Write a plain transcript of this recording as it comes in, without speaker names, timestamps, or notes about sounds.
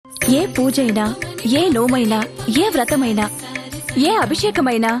ఏ పూజైనా, ఏ నోమైనా, ఏ వ్రతమైనా, ఏ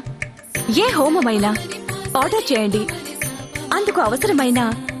అభిషేకమైనా, ఏ హోమమైనా ఆర్డర్ చేయండి. అందుకు అవసరమైన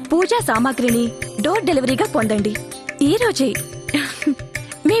పూజా సామాగ్రిని డోర్ డెలివరీగా పొందండి. ఈ రోజే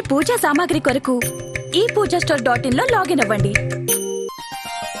మీ పూజా సామాగ్రి కొరకు ఈ పూజాస్టోర్.in లో లాగిన్ అవ్వండి.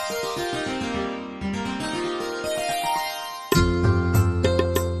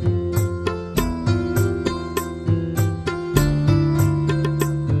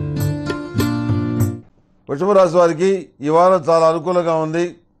 వృషభ రాశి వారికి ఈ వారం చాలా అనుకూలంగా ఉంది.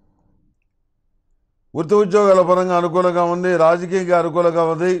 వృత్తి ఉద్యోగాల పరంగా అనుకూలంగా ఉంది, రాజకీయంగా అనుకూలంగా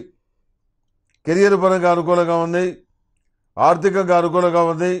ఉంది, కెరియర్ పరంగా అనుకూలంగా ఉంది, ఆర్థికంగా అనుకూలంగా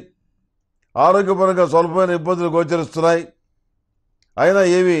ఉంది, ఆరోగ్యపరంగా స్వల్పమైన ఇబ్బందులు గోచరిస్తున్నాయి. అయినా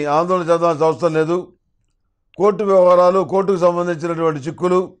ఏమీ ఆందోళన చెందాల్సిన అవసరం లేదు. కోర్టు వ్యవహారాలు, కోర్టుకు సంబంధించినటువంటి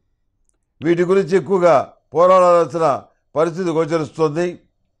చిక్కులు, వీటి గురించి ఎక్కువగా పోరాడాల్సిన పరిస్థితి గోచరిస్తుంది.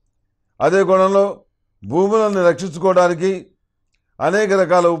 అదే కోణంలో భూములను రక్షించుకోవడానికి అనేక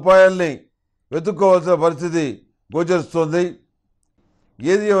రకాల ఉపాయాల్ని వెతుక్కోవాల్సిన పరిస్థితి గోచరిస్తుంది.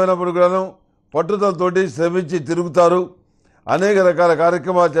 ఏది ఏమైనప్పుడు కూడాను పట్టుదలతోటి శ్రమించి తిరుగుతారు, అనేక రకాల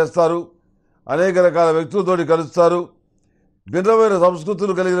కార్యక్రమాలు చేస్తారు, అనేక రకాల వ్యక్తులతోటి కలుస్తారు. భిన్నమైన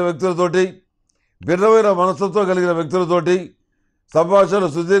సంస్కృతులు కలిగిన వ్యక్తులతోటి, భిన్నమైన మనస్తత్వం కలిగిన వ్యక్తులతోటి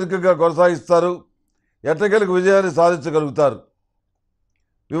సంభాషణలు సుదీర్ఘంగా కొనసాగిస్తారు. ఎట్టకేలకు విజయాన్ని సాధించగలుగుతారు.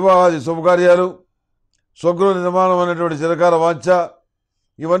 వివాహాది శుభకార్యాలు, స్వగృహ నిర్మాణం అనేటువంటి చిరకాల వాంఛ,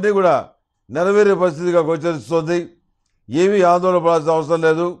 ఇవన్నీ కూడా నెరవేరే పరిస్థితిగా గోచరిస్తుంది. ఏమీ ఆందోళన పడాల్సిన అవసరం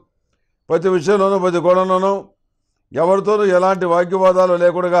లేదు. ప్రతి విషయంలోనూ, ప్రతి కోణంలోనూ ఎవరితోనూ ఎలాంటి వాగ్వివాదాలు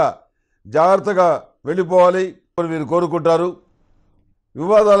లేకుండా జాగ్రత్తగా వెళ్ళిపోవాలి అని మీరు కోరుకుంటారు.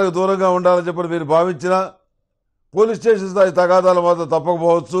 వివాదాలకు దూరంగా ఉండాలని చెప్పి మీరు భావించినా పోలీస్ స్టేషన్ స్థాయి తగాదాలు మాత్రం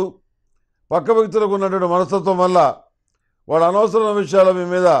తప్పకపోవచ్చు. పక్క వ్యక్తులకు ఉన్నటువంటి మనస్తత్వం వల్ల వాడు అనవసరమైన విషయాలు మీ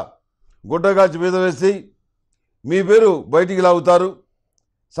మీద గుడ్డగాచి మీద వేసి మీ పేరు బయటికి లాగుతారు.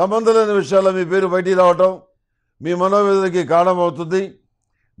 సంబంధం లేని విషయాల్లో మీ పేరు బయటికి రావటం మీ మనోవేదనకి కారణమవుతుంది.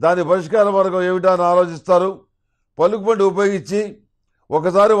 దాని పరిష్కార మార్గం ఏమిటా అని ఆలోచిస్తారు. పలుకుబడి ఉపయోగించి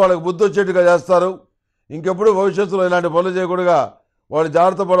ఒకసారి వాళ్ళకి బుద్ధి వచ్చేట్టుగా చేస్తారు. ఇంకెప్పుడు భవిష్యత్తులో ఇలాంటి పనులు చేయకుండా వాళ్ళు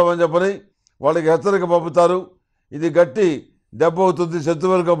జాగ్రత్త పడమని చెప్పని వాళ్ళకి హెచ్చరిక పంపుతారు. ఇది గట్టి దెబ్బ అవుతుంది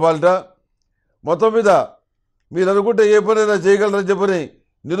శత్రువర్గం పాలిట. మొత్తం మీద మీరు అనుకుంటే ఏ పనైనా చేయగలరని చెప్పని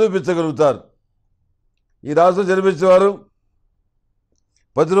నిరూపించగలుగుతారు. ఈ రాశిలో జన్మించేవారు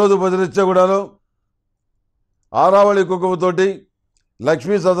ప్రతిరోజు ప్రతినిత్యం కూడాను ఆరావళి కుంకుమతోటి,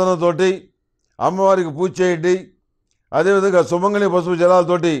 లక్ష్మీ సదనంతో అమ్మవారికి పూజ చేయండి. అదేవిధంగా సుమంగళి పసుపు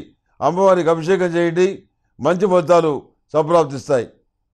జలాలతోటి అమ్మవారికి అభిషేకం చేయండి. మంచి ఫలితాలు సంప్రాప్తిస్తాయి.